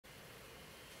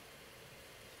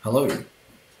Hello,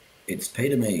 it's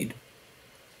Peter Mead,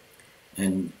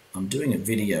 and I'm doing a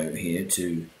video here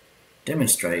to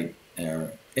demonstrate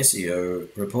our SEO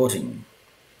reporting.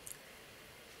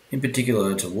 In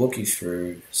particular, to walk you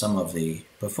through some of the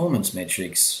performance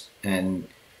metrics and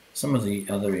some of the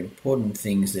other important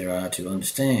things there are to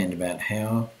understand about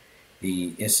how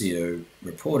the SEO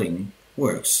reporting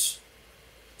works.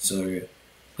 So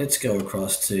let's go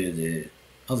across to the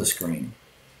other screen.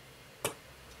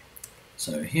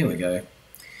 So here we go.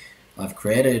 I've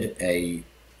created a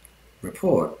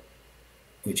report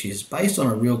which is based on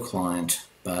a real client,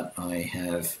 but I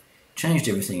have changed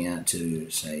everything out to,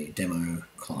 say, demo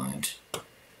client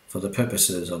for the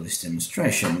purposes of this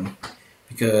demonstration,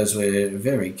 because we're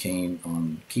very keen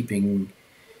on keeping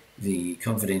the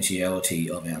confidentiality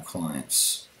of our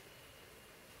clients.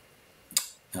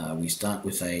 We start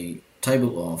with a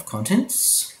table of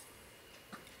contents,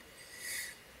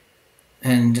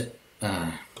 and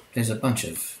there's a bunch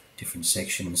of different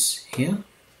sections here.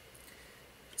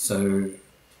 So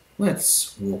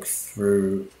let's walk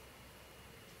through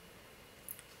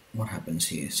what happens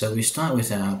here. So we start with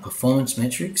our performance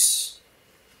metrics,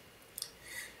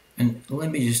 and let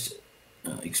me just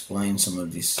explain some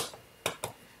of this.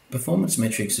 Performance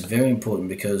metrics are very important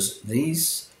because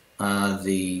these are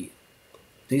the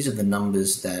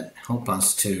numbers that help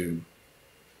us to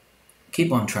keep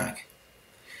on track.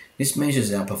 This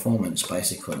measures our performance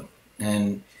basically,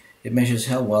 and it measures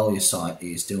how well your site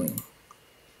is doing.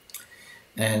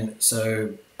 And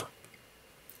so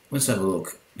let's have a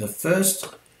look. The first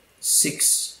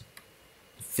 6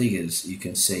 figures you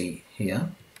can see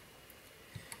here,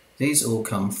 these all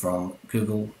come from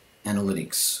Google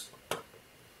Analytics.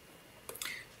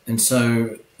 And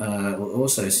so we're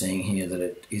also seeing here that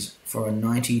it is for a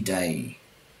 90-day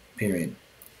period.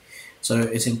 So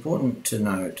it's important to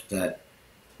note that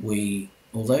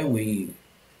although we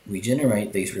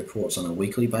generate these reports on a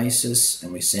weekly basis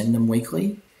and we send them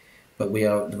weekly, but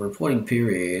the reporting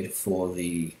period for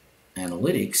the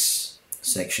analytics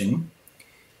section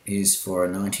is for a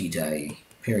 90-day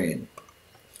period.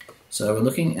 So we're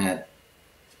looking at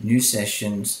new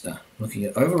sessions, looking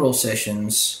at overall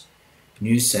sessions,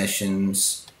 new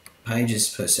sessions,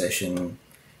 pages per session,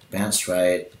 bounce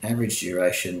rate, average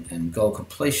duration, and goal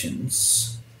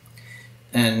completions.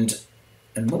 And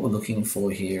what we're looking for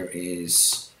here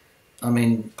is,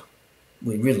 we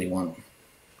really want,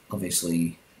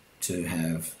 obviously, to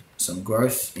have some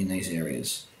growth in these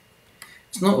areas.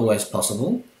 It's not always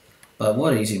possible, but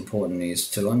what is important is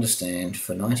to understand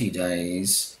for 90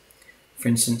 days, for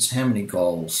instance, how many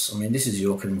goals. This is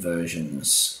your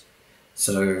conversions.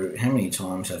 So how many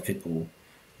times have people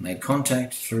made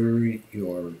contact through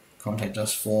your contact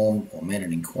us form, or made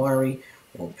an inquiry,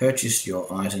 or purchased your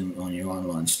item on your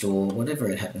online store, whatever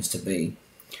it happens to be,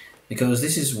 because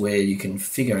this is where you can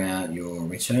figure out your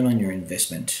return on your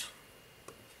investment.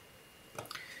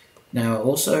 Now,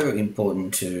 also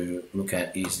important to look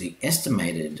at is the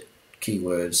estimated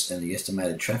keywords and the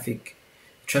estimated traffic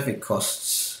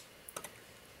costs,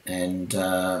 and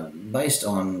based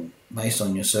on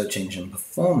your search engine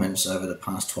performance over the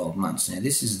past 12 months. Now,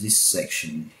 this is this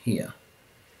section here,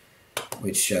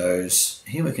 which shows,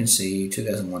 here we can see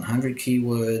 2,100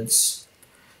 keywords.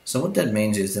 So what that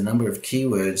means is the number of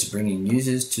keywords bringing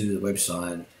users to the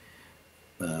website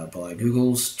by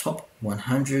Google's top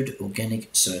 100 organic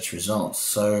search results.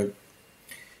 So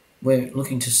we're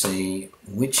looking to see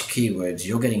which keywords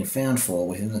you're getting found for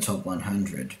within the top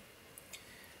 100.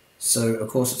 So of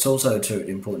course it's also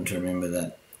important to remember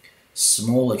that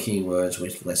smaller keywords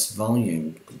with less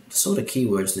volume, the sort of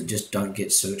keywords that just don't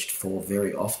get searched for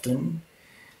very often,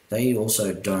 they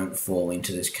also don't fall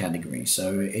into this category.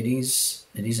 So it is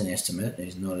an estimate, it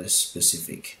is not as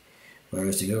specific.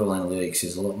 Whereas the Google Analytics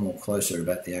is a lot more closer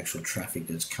about the actual traffic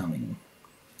that's coming.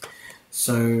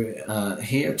 So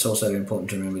here it's also important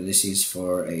to remember this is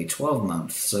for a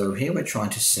 12-month. So here we're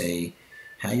trying to see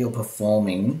how you're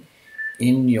performing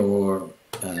in your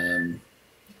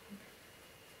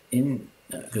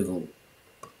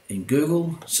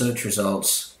Google search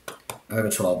results over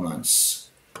 12 months.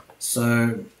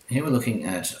 So here we're looking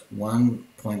at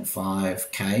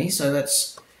 1.5K, so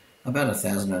that's about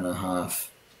 1,500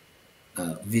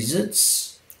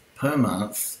 visits per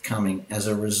month coming as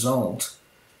a result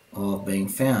of being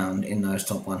found in those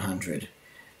top 100.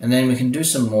 And then we can do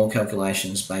some more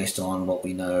calculations based on what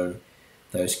we know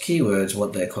those keywords,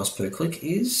 what their cost per click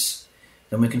is.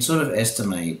 Then we can sort of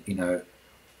estimate,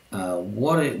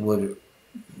 what it would,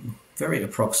 very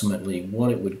approximately, what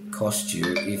it would cost you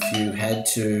if you had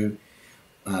to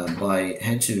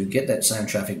get that same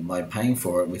traffic by paying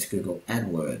for it with Google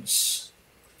AdWords.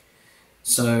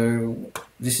 So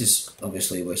this is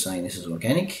obviously, we're saying this is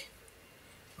organic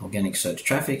search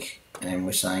traffic, and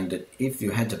we're saying that if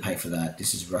you had to pay for that,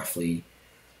 this is roughly,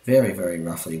 very, very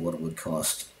roughly what it would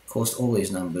cost. Of course, all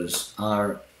these numbers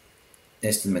are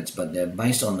estimates, but they're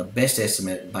based on the best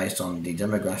estimate based on the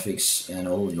demographics and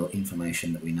all your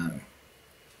information that we know.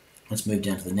 Let's move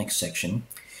down to the next section,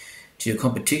 to your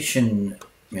competition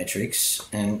metrics,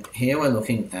 and here we're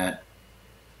looking at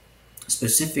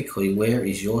specifically where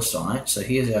is your site. So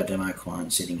here's our demo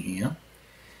client sitting here,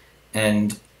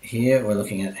 and here we're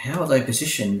looking at how are they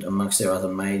positioned amongst their other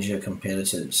major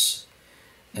competitors.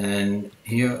 And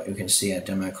here you can see our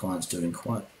demo client's doing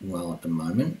quite well at the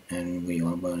moment, and we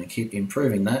are going to keep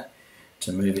improving that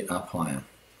to move it up higher.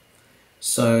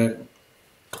 So,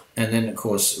 and then of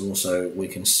course also we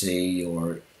can see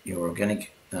your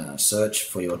organic search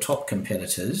for your top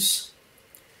competitors.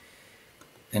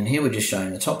 And here we're just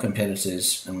showing the top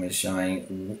competitors, and we're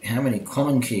showing how many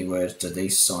common keywords do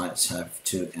these sites have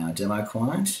to our demo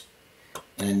client,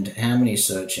 and how many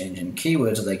search engine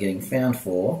keywords are they getting found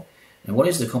for, and what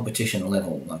is the competition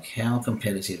level, like how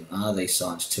competitive are these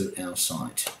sites to our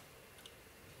site.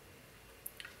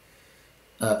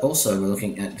 Also, we're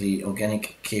looking at the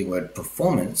organic keyword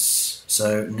performance.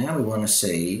 So now we want to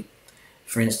see,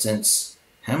 for instance,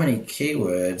 how many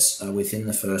keywords are within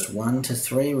the first 1 to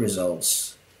 3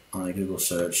 results on a Google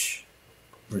search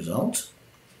result.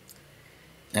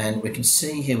 And we can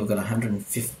see here we've got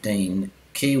 115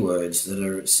 keywords that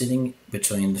are sitting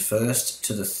between the first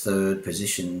to the third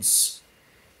positions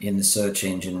in the search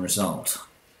engine result.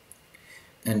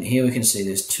 And here we can see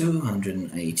there's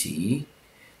 280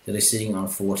 that are sitting on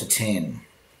 4 to 10.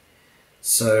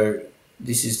 So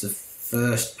this is the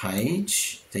first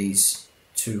page. These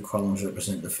 2 columns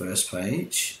represent the first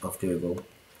page of Google.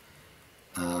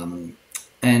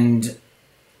 And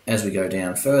as we go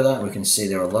down further, we can see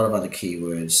there are a lot of other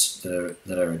keywords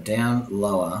that are down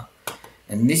lower.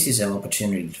 And this is our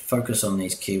opportunity to focus on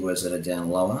these keywords that are down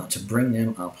lower to bring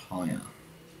them up higher.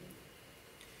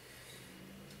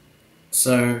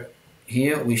 So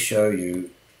here we show you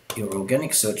your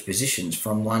organic search positions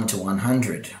from 1 to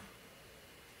 100.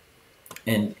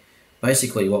 And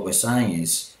basically what we're saying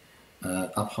is,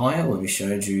 up higher where we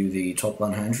showed you the top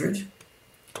 100,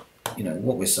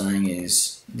 what we're saying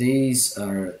is these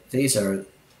are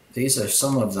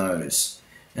some of those.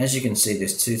 As you can see,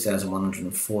 there's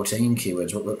 2,114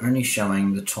 keywords, but we're only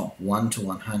showing the top 1 to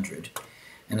 100,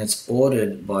 and it's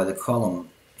ordered by the column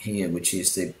here, which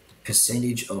is the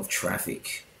percentage of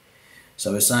traffic.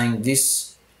 So we're saying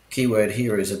this keyword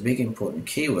here is a big important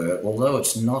keyword, although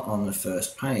it's not on the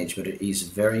first page, but it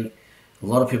is a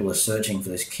lot of people are searching for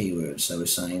this keyword. So we're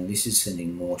saying this is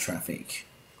sending more traffic.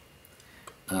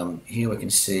 Here we can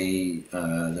see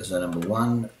there's a number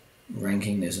 1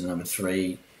 ranking, there's a number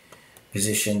 3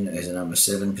 position, there's a number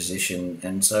 7 position,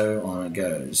 and so on it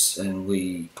goes. And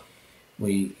we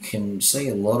can see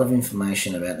a lot of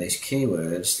information about these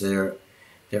keywords.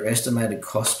 Their estimated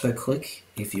cost per click,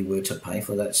 if you were to pay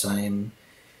for that same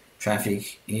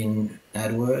traffic in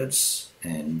AdWords,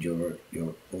 and your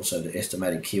also the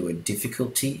estimated keyword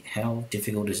difficulty. How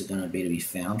difficult is it going to be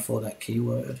found for that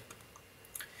keyword?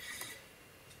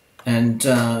 And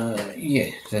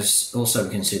yeah, there's also, we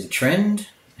can see the trend,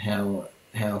 how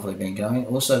have we been going.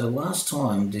 Also, the last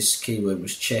time this keyword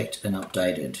was checked and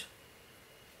updated.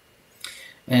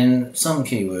 And some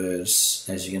keywords,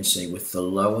 as you can see, with the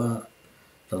lower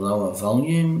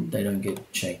volume, they don't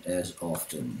get checked as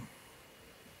often.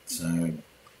 So,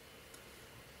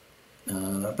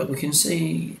 but we can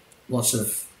see lots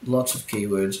of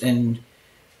keywords, and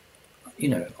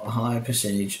a high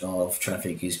percentage of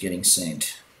traffic is getting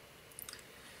sent.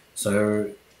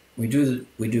 So we do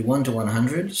 1 to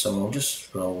 100. So I'll just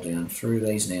scroll down through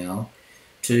these now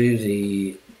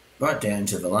to right down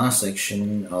to the last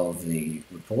section of the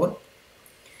report.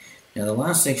 Now the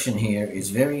last section here is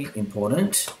very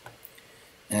important,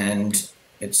 and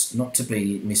it's not to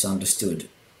be misunderstood.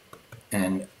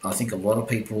 And I think a lot of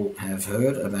people have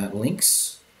heard about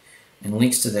links and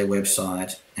links to their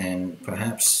website, and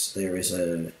perhaps there is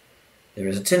a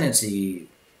tendency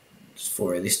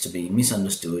for this to be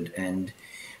misunderstood, and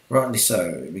rightly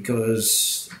so,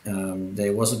 because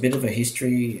there was a bit of a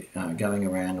history going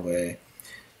around where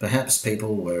perhaps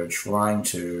people were trying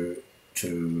to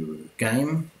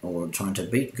game or trying to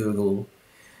beat Google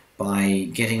by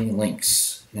getting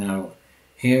links. Now,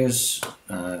 here's,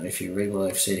 if you read what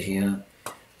I've said here,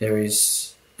 there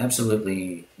is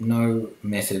absolutely no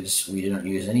methods. We don't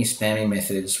use any spamming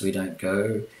methods. We don't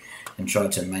go and try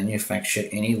to manufacture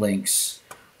any links.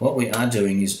 what we are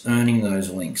doing is earning those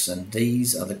links, and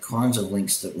these are the kinds of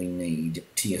links that we need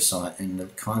to your site and the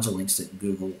kinds of links that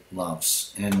Google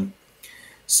loves. And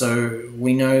so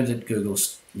we know that Google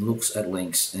looks at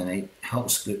links, and it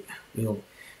helps Google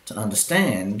to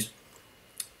understand,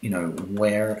 you know,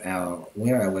 where our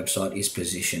website is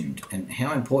positioned and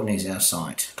how important is our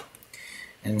site.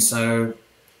 And so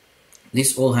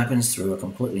this all happens through a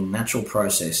completely natural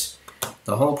process.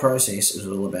 The whole process is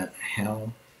all about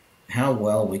how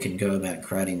well we can go about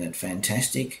creating that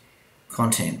fantastic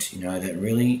content, you know, that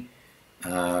really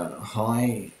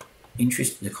high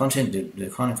interest, the kind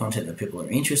of content that people are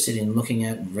interested in looking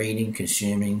at, reading,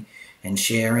 consuming, and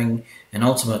sharing, and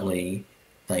ultimately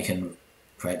they can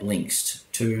create links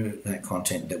to that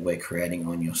content that we're creating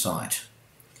on your site.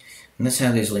 And that's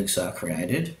how these links are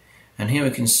created. And here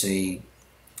we can see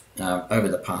over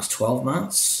the past 12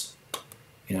 months,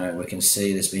 you know, we can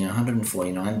see there's been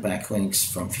 149 backlinks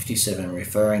from 57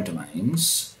 referring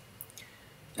domains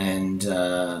and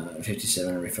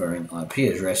 57 referring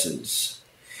IP addresses.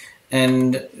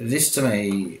 And this to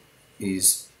me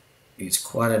is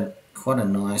quite a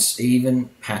nice even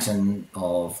pattern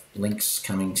of links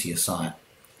coming to your site.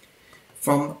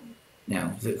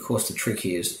 Now, of course, the trick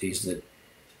here is that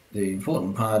the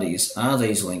important part is, are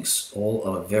these links all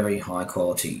of a very high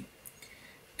quality?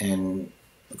 And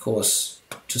of course,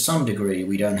 to some degree,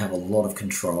 we don't have a lot of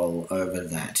control over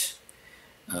that.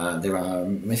 There are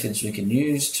methods we can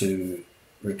use to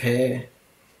repair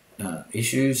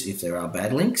issues if there are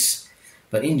bad links,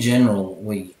 but in general,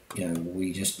 we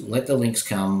just let the links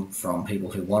come from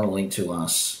people who want to link to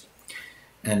us,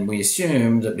 and we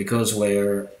assume that because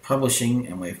we're publishing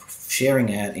and we're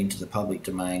sharing out into the public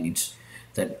domain,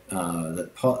 the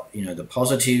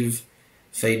positive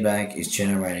feedback is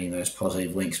generating those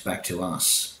positive links back to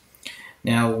us.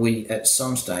 Now, we at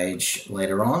some stage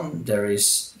later on, there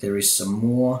is some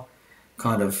more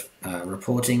kind of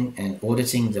reporting and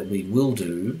auditing that we will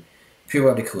do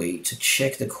periodically to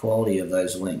check the quality of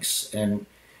those links. And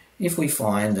if we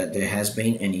find that there has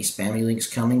been any spammy links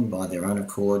coming by their own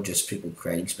accord, just people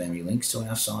creating spammy links to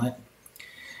our site,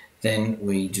 then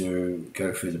we do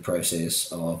go through the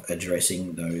process of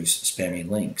addressing those spammy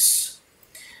links.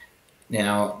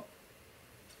 Now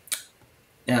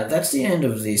that's the end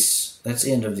of this. That's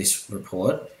the end of this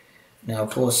report. Now,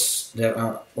 of course, there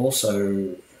are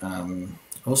also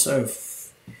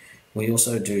we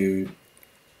also do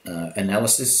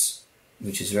analysis,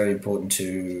 which is very important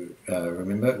to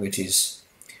remember. Which is,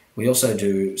 we also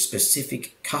do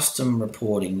specific custom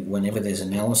reporting whenever there's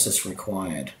analysis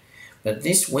required. But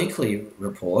this weekly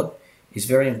report is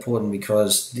very important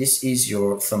because this is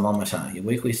your thermometer, your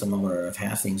weekly thermometer of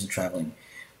how things are traveling.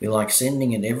 We like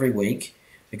sending it every week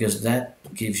because that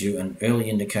gives you an early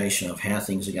indication of how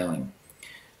things are going.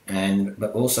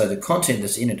 But also the content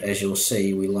that's in it, as you'll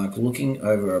see, we like looking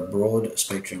over a broad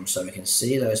spectrum so we can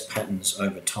see those patterns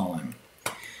over time.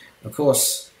 Of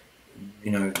course,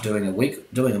 you know, doing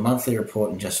a monthly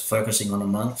report and just focusing on a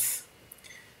month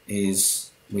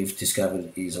we've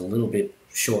discovered is a little bit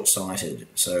short-sighted.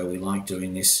 So we like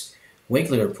doing this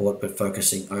weekly report but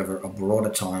focusing over a broader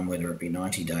time, whether it be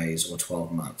 90 days or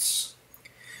 12 months.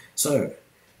 So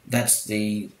that's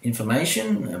the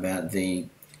information about the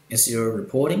SEO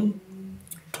reporting,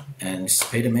 and this is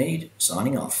Peter Mead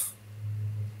signing off.